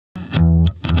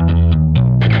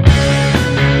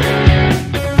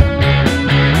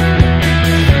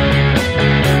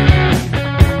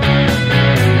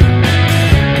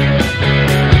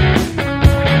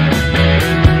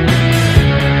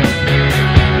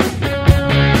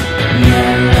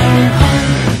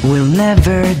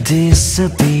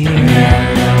disappear.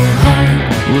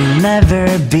 We'll never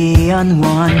be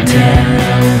unwanted.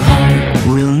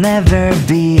 We'll never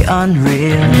be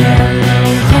unreal.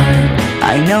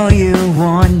 I know you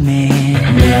want me.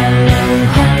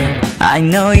 I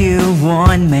know you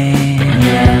want me.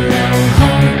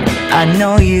 I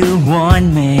know you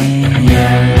want me.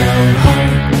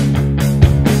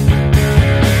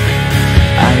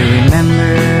 I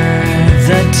remember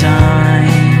the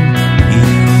time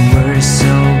you were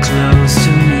so close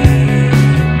to me.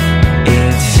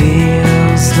 It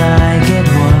feels like it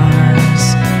was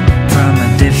from a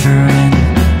different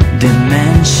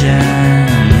dimension.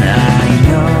 I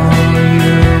know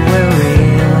you were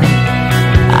real.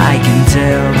 I can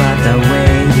tell by the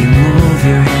way you move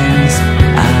your hands.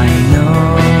 I know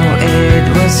it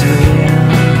was real.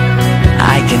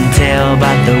 I can tell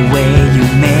by the way you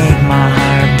make my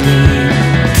heart bleed.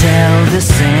 Tell the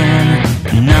sin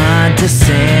not to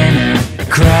sin.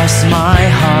 Cross my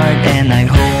heart and I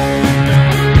hope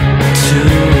to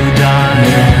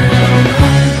die.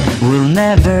 We'll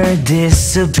never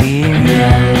disappear.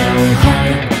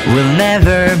 We'll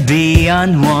never be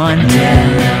unwanted.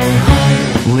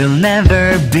 We'll never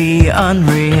be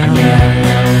unreal.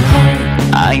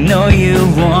 I know you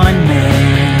want me.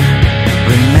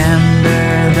 Remember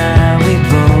that we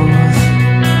both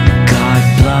got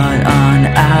blood on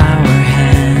our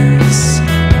hands.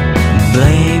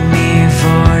 Blame me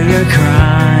for your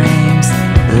crimes.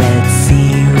 Let's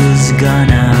see who's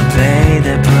gonna pay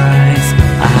the price.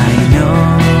 I know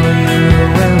you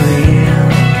were real.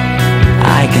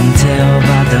 I can tell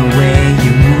by the way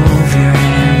you move your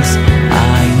hands.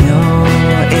 I know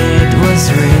it was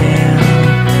real.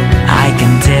 I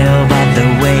can tell by the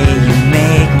way you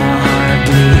make my heart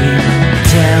bleed.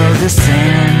 Tell the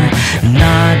sin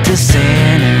not to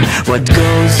sin. What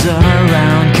goes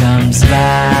around comes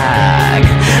back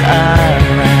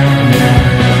around.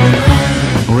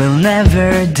 We'll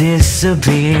never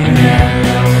disappear.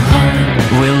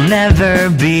 We'll never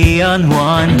be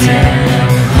unwanted.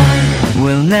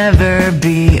 We'll never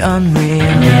be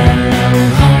unreal.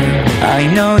 I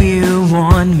know you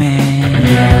want me.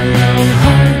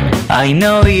 I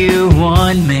know you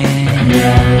want me.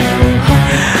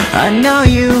 I know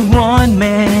you want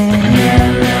me.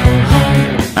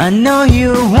 I know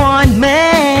you want me.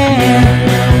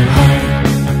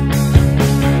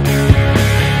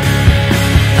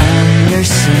 I'm your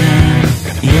sin,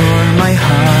 you're my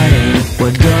heartache.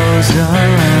 What goes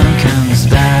around comes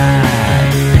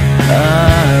back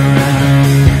around.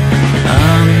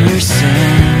 I'm your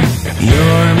sin,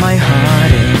 you're my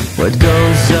heartache. What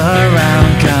goes around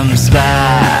comes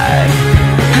back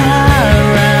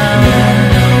around.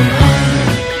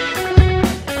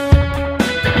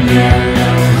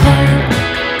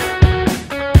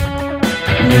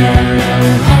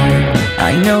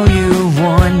 I know you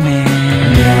want me.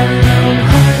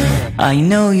 I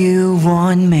know you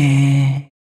want me.